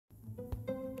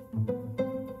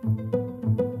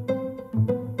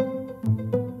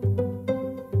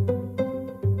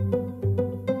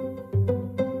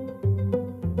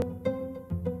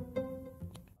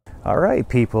All right,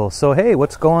 people. So, hey,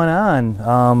 what's going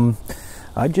on?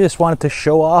 I just wanted to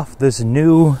show off this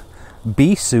new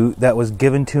bee suit that was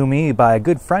given to me by a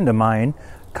good friend of mine.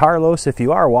 Carlos, if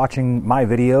you are watching my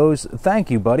videos,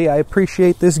 thank you, buddy. I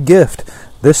appreciate this gift.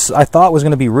 This I thought was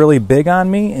going to be really big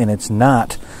on me, and it's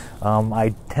not.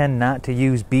 I tend not to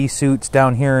use bee suits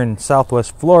down here in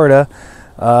Southwest Florida.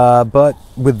 But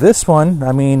with this one,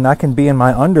 I mean, I can be in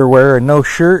my underwear and no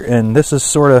shirt, and this is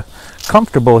sort of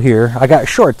comfortable here. I got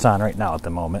shorts on right now at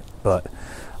the moment, but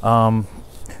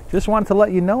just wanted to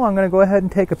let you know I'm going to go ahead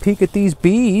and take a peek at these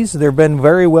bees. They've been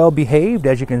very well behaved.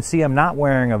 As you can see, I'm not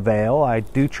wearing a veil. I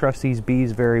do trust these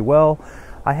bees very well.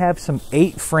 I have some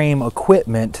 8-frame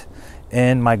equipment,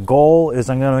 and my goal is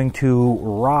I'm going to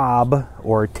rob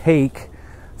or take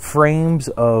frames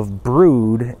of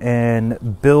brood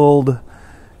and build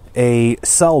a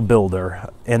cell builder,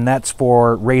 and that's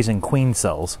for raising queen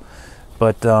cells.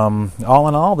 But all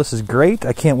in all, this is great.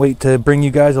 I can't wait to bring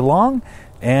you guys along,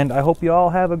 and I hope you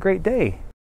all have a great day.